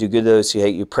curse you, do good to those who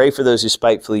hate you, pray for those who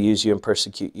spitefully use you and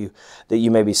persecute you, that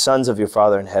you may be sons of your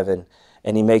Father in heaven.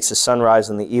 And he makes the sun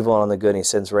rise on the evil and on the good, and he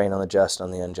sends rain on the just and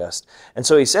on the unjust. And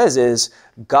so he says is,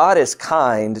 God is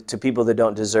kind to people that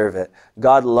don't deserve it.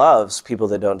 God loves people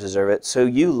that don't deserve it, so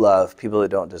you love people that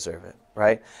don't deserve it,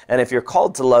 right? And if you're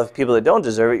called to love people that don't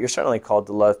deserve it, you're certainly called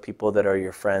to love people that are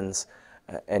your friends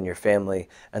and your family.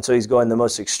 And so he's going the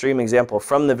most extreme example.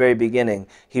 From the very beginning,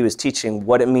 he was teaching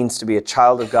what it means to be a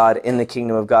child of God in the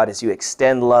kingdom of God as you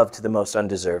extend love to the most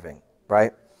undeserving,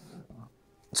 right?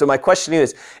 So my question to you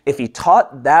is, if he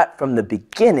taught that from the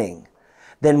beginning,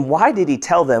 then why did he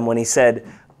tell them when he said,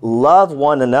 love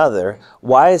one another,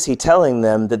 why is he telling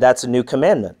them that that's a new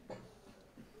commandment?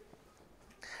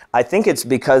 I think it's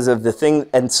because of the thing,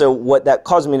 and so what that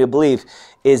caused me to believe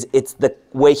is it's the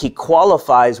way he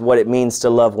qualifies what it means to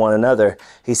love one another.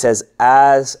 He says,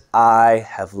 as I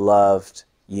have loved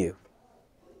you.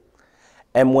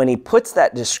 And when he puts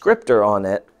that descriptor on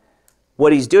it,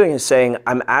 what he's doing is saying,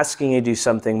 I'm asking you to do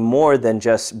something more than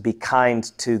just be kind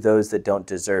to those that don't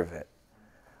deserve it.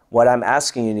 What I'm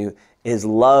asking you to do is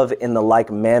love in the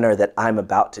like manner that I'm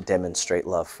about to demonstrate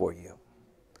love for you,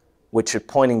 which is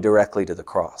pointing directly to the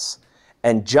cross.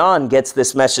 And John gets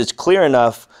this message clear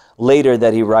enough later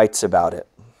that he writes about it.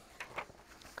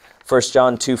 1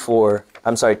 John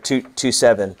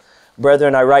 2:7.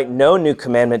 Brethren, I write no new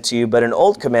commandment to you, but an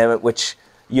old commandment which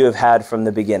you have had from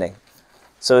the beginning.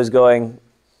 So he's going,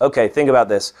 okay, think about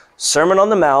this. Sermon on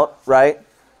the Mount, right?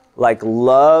 Like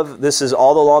love, this is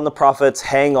all the law and the prophets,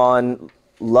 hang on,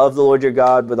 love the Lord your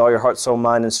God with all your heart, soul,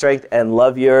 mind, and strength, and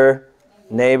love your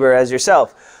neighbor as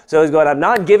yourself. So he's going, I'm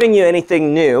not giving you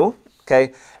anything new,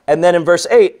 okay? And then in verse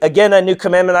 8, again, a new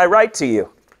commandment I write to you.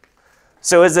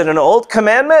 So is it an old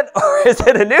commandment or is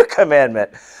it a new commandment?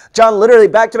 John literally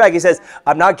back to back, he says,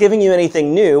 I'm not giving you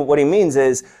anything new. What he means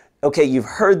is, okay, you've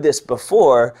heard this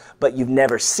before, but you've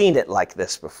never seen it like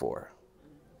this before,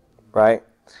 right?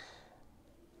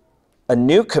 A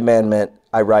new commandment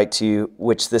I write to you,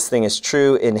 which this thing is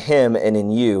true in him and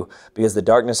in you, because the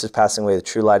darkness is passing away, the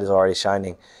true light is already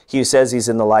shining. He who says he's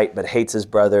in the light but hates his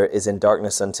brother is in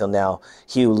darkness until now.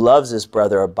 He who loves his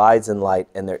brother abides in light,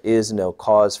 and there is no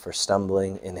cause for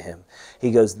stumbling in him.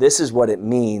 He goes, this is what it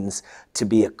means to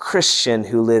be a Christian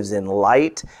who lives in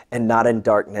light and not in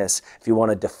darkness. If you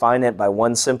want to define it by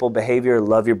one simple behavior,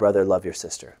 love your brother, love your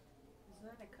sister. Is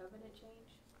that a covenant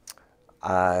change?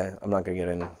 I'm not going to get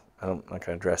in. I'm not going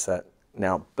to address that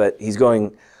now, but he's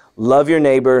going, love your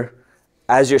neighbor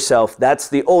as yourself. That's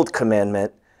the old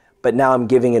commandment, but now I'm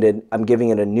giving it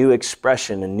a new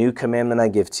expression, a new commandment I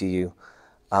give to you.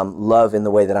 Love in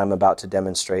the way that I'm about to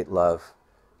demonstrate love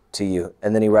to you.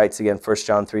 And then he writes again, 1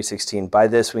 John 3:16, by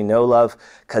this we know love,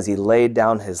 because he laid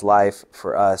down his life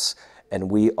for us, and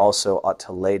we also ought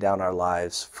to lay down our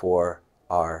lives for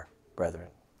our brethren.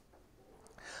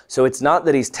 So it's not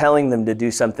that he's telling them to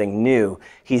do something new.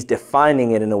 He's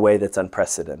defining it in a way that's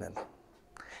unprecedented.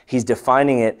 He's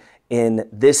defining it in,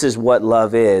 this is what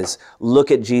love is.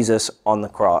 Look at Jesus on the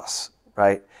cross,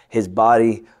 right? His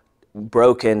body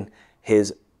broken,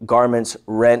 his garments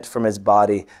rent from his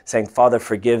body, saying, Father,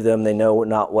 forgive them, they know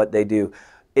not what they do.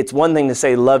 It's one thing to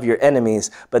say, love your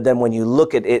enemies, but then when you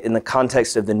look at it in the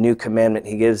context of the new commandment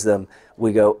he gives them,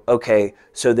 we go, okay,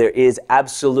 so there is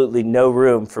absolutely no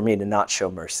room for me to not show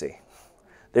mercy.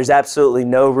 There's absolutely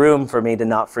no room for me to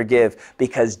not forgive,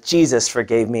 because Jesus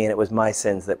forgave me and it was my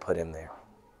sins that put him there.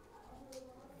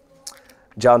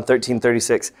 John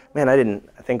 13:36. Man,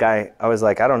 I was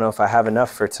like, I don't know if I have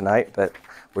enough for tonight, but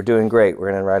we're doing great. We're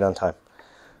going to right on time.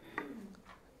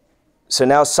 So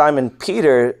now Simon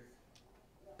Peter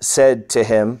said to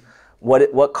him,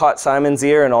 what caught Simon's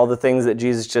ear and all the things that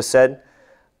Jesus just said?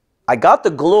 I got the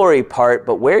glory part,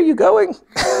 but where are you going?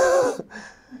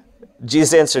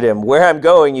 Jesus answered him, where I'm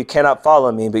going, you cannot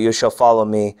follow me, but you shall follow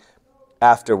me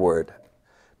afterward.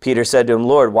 Peter said to him,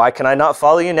 Lord, why can I not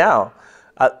follow you now?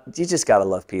 You just got to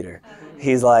love Peter.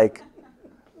 He's like,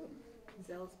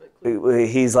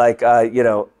 if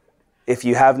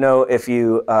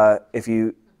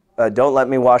you don't let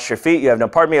me wash your feet, you have no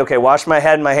part of me. Okay, wash my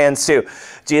head and my hands too.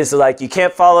 Jesus is like, you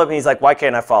can't follow me. He's like, why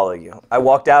can't I follow you? I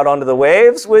walked out onto the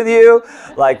waves with you.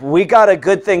 Like, we got a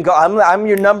good thing going. I'm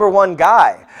your number one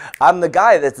guy. I'm the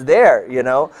guy that's there,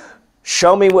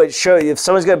 Show me if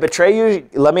someone's going to betray you,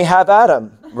 let me have at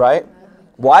him, right?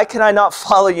 Why can I not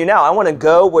follow you now? I want to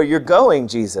go where you're going,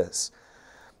 Jesus.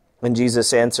 And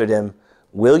Jesus answered him,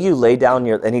 will you lay down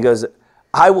and he goes,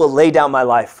 I will lay down my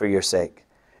life for your sake.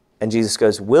 And Jesus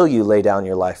goes, will you lay down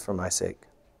your life for my sake?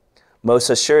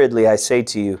 Most assuredly, I say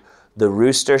to you, the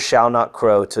rooster shall not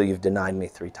crow till you've denied me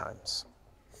 3 times.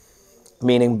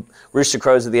 Meaning, rooster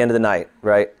crows at the end of the night,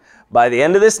 right? By the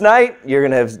end of this night, you're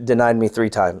going to have denied me 3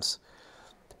 times.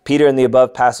 Peter, in the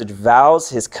above passage, vows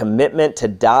his commitment to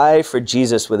die for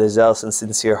Jesus with a zealous and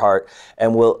sincere heart,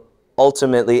 and will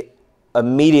ultimately,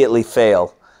 immediately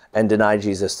fail and deny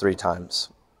Jesus 3 times,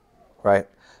 right?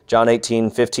 John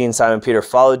 18:15, Simon Peter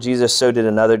followed Jesus, so did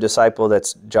another disciple.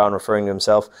 That's John referring to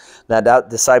himself. That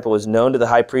disciple was known to the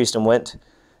high priest and went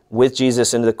with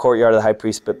Jesus into the courtyard of the high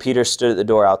priest, but Peter stood at the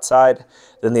door outside.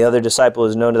 Then the other disciple who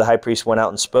was known to the high priest went out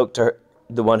and spoke to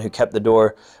the one who kept the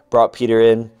door, brought Peter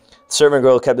in. The servant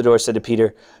girl who kept the door said to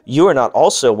Peter, you are not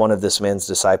also one of this man's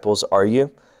disciples, are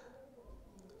you?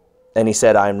 And he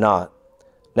said, I am not.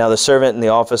 Now the servant and the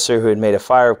officer who had made a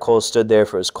fire of coals stood there,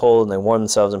 for it was cold, and they warmed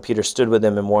themselves, and Peter stood with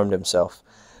them and warmed himself.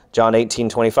 John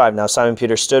 18:25. Now Simon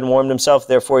Peter stood and warmed himself.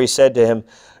 Therefore he said to him,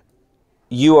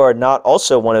 you are not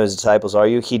also one of his disciples, are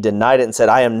you? He denied it and said,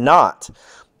 I am not.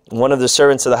 One of the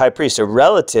servants of the high priest, a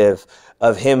relative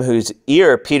of him whose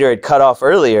ear Peter had cut off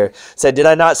earlier, said, did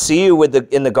I not see you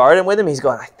in the garden with him? He's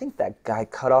going, I think that guy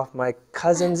cut off my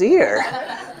cousin's ear.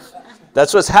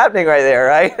 That's what's happening right there,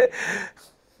 right?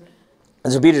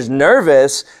 And so Peter's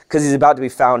nervous because he's about to be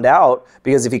found out,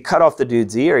 because if he cut off the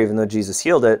dude's ear, even though Jesus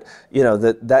healed it,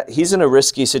 that he's in a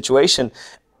risky situation.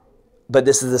 But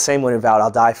this is the same one who vowed,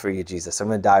 I'll die for you, Jesus. I'm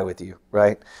going to die with you,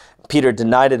 right? Peter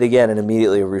denied it again, and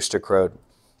immediately a rooster crowed.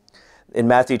 In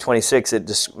Matthew 26,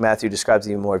 Matthew describes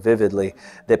even more vividly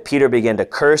that Peter began to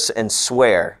curse and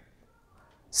swear,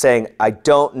 saying, I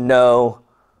don't know,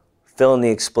 fill in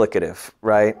the explicative,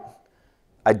 right?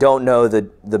 I don't know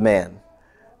the man.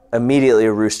 Immediately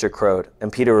a rooster crowed,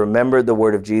 and Peter remembered the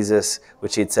word of Jesus,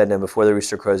 which he had said to him, before the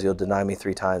rooster crows, you'll deny me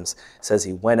 3 times. It says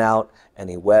he went out and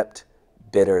he wept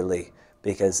bitterly,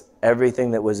 because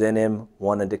everything that was in him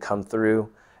wanted to come through,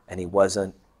 and he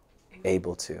wasn't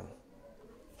able to.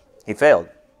 He failed,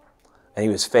 and he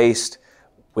was faced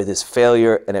with his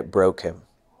failure, and it broke him.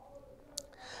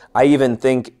 I even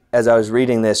think, as I was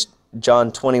reading this,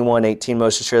 John 21:18,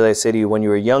 most assuredly I say to you, when you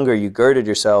were younger, you girded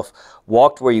yourself,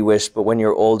 walked where you wished, but when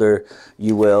you're older,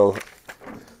 you will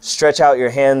stretch out your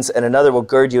hands, and another will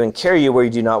gird you and carry you where you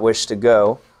do not wish to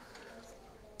go.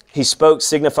 He spoke,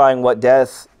 signifying what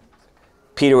death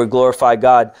Peter would glorify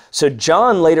God. So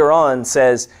John later on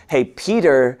says, hey,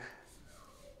 Peter,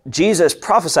 Jesus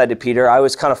prophesied to Peter. I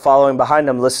was kind of following behind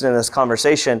him, listening to this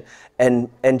conversation. And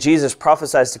Jesus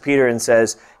prophesies to Peter and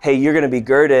says, hey, you're going to be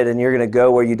girded and you're going to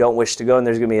go where you don't wish to go. And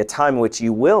there's going to be a time in which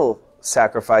you will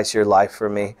sacrifice your life for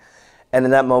me? And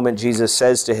in that moment, Jesus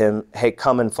says to him, hey,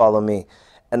 come and follow me.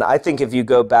 And I think if you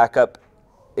go back up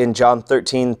in John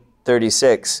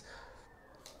 13:36,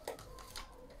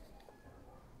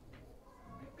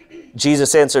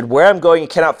 Jesus answered, where I'm going, you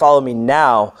cannot follow me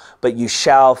now, but you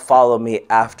shall follow me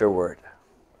afterward,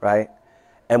 right?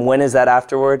 And when is that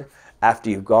afterward? After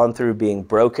you've gone through being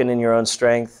broken in your own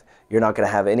strength. You're not going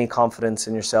to have any confidence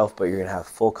in yourself, but you're going to have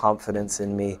full confidence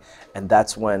in me. And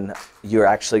that's when you're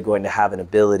actually going to have an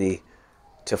ability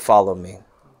to follow me.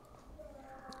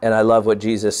 And I love what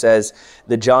Jesus says.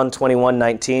 The John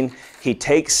 21:19, he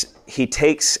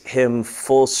takes him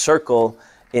full circle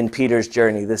in Peter's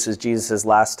journey. This is Jesus'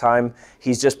 last time.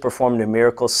 He's just performed a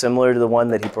miracle similar to the one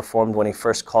that he performed when he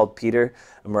first called Peter,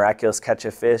 a miraculous catch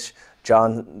of fish.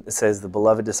 John says, the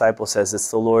beloved disciple says,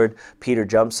 it's the Lord. Peter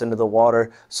jumps into the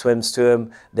water, swims to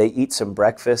him. They eat some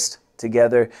breakfast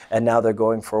together, and now they're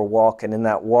going for a walk. And in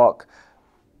that walk,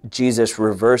 Jesus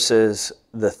reverses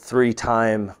the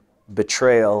 3-time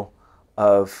betrayal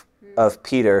of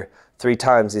Peter. 3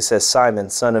 times he says, Simon,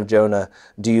 son of Jonah,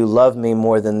 do you love me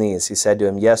more than these? He said to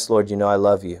him, yes, Lord, you know I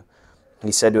love you.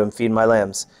 He said to him, feed my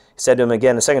lambs. He said to him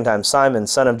again a second time, Simon,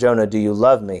 son of Jonah, do you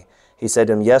love me? He said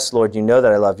to him, yes, Lord, you know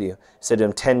that I love you. He said to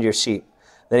him, tend your sheep.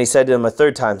 Then he said to him a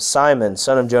 3rd time, Simon,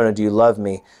 son of Jonah, do you love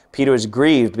me? Peter was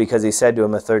grieved because he said to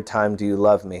him a 3rd time, do you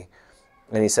love me?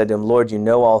 And he said to him, Lord, you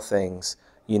know all things.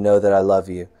 You know that I love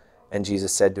you. And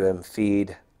Jesus said to him,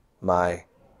 feed my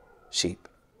sheep.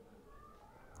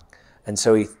 And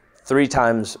so he 3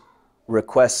 times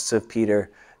requests of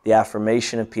Peter the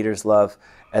affirmation of Peter's love.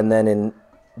 And then in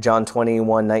John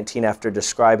 21:19, after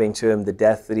describing to him the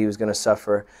death that he was going to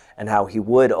suffer and how he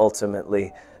would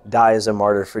ultimately die as a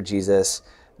martyr for Jesus,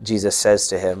 Jesus says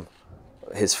to him,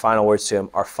 his final words to him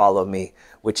are, follow me,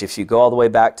 which if you go all the way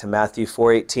back to Matthew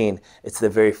 4:18, it's the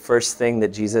very first thing that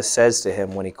Jesus says to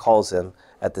him when he calls him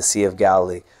at the Sea of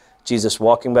Galilee. Jesus,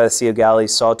 walking by the Sea of Galilee,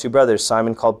 saw 2 brothers,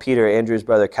 Simon called Peter, Andrew's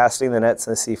brother, casting the nets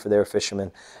in the sea, for they were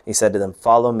fishermen. He said to them,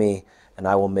 follow me, and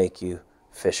I will make you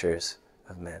fishers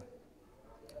of men.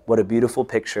 What a beautiful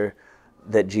picture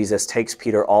that Jesus takes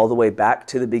Peter all the way back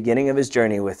to the beginning of his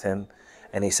journey with him.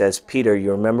 And he says, Peter,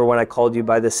 you remember when I called you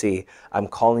by the sea? I'm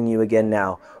calling you again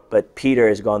now. But Peter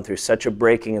has gone through such a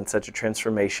breaking and such a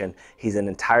transformation. He's an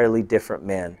entirely different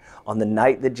man. On the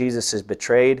night that Jesus is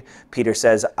betrayed, Peter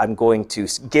says, I'm going to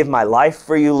give my life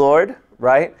for you, Lord,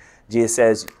 right? Jesus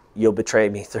says, you'll betray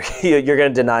me you're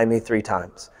going to deny me 3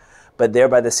 times. But there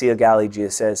by the Sea of Galilee,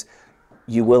 Jesus says,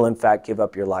 you will in fact give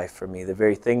up your life for me. The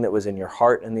very thing that was in your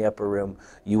heart in the upper room,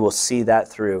 you will see that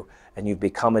through, and you've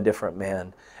become a different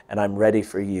man. And I'm ready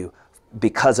for you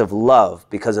because of love,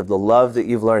 because of the love that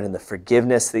you've learned and the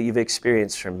forgiveness that you've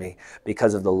experienced from me,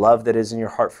 because of the love that is in your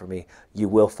heart for me, you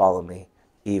will follow me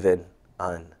even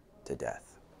unto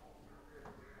death.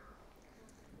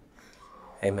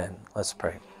 Amen. Let's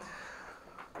pray.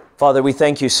 Father, we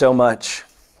thank you so much.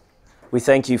 We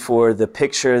thank you for the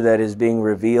picture that is being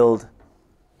revealed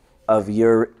of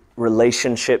your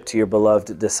relationship to your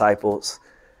beloved disciples.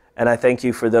 And I thank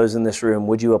you for those in this room.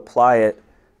 Would you apply it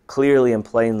clearly and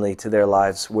plainly to their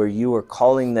lives, where you are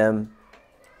calling them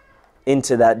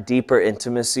into that deeper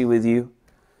intimacy with you?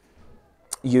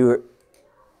 You're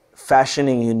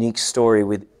fashioning a unique story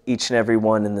with each and every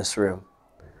one in this room.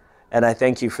 And I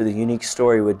thank you for the unique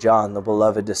story with John, the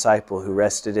beloved disciple who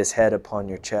rested his head upon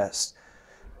your chest.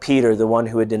 Peter, the one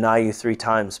who would deny you 3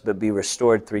 times but be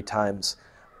restored 3 times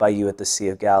by you at the Sea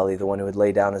of Galilee, the one who would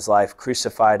lay down his life,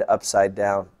 crucified upside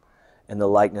down in the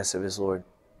likeness of his Lord.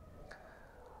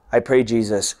 I pray,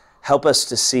 Jesus, help us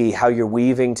to see how you're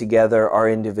weaving together our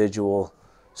individual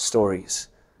stories.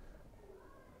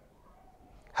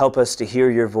 Help us to hear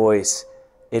your voice,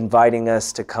 inviting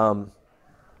us to come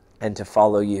and to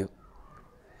follow you.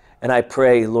 And I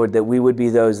pray, Lord, that we would be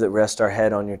those that rest our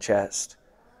head on your chest.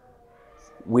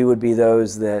 We would be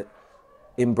those that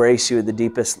embrace you at the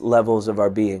deepest levels of our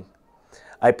being.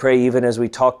 I pray, even as we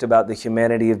talked about the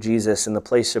humanity of Jesus in the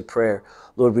place of prayer,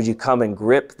 Lord, would you come and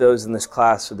grip those in this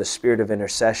class with the spirit of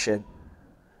intercession?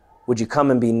 Would you come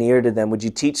and be near to them? Would you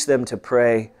teach them to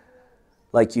pray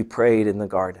like you prayed in the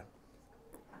garden?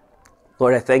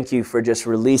 Lord, I thank you for just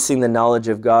releasing the knowledge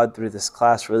of God through this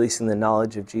class, releasing the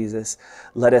knowledge of Jesus.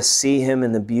 Let us see him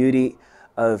in the beauty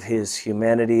of his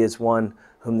humanity as one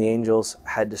whom the angels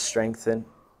had to strengthen.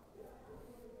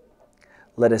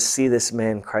 Let us see this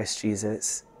man, Christ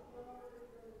Jesus,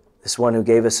 this one who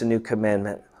gave us a new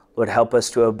commandment. Lord, help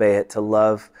us to obey it, to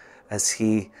love as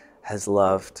he has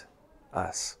loved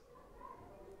us,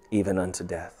 even unto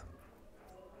death.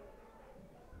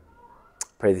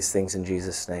 Pray these things in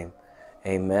Jesus' name.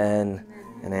 Amen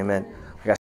and amen.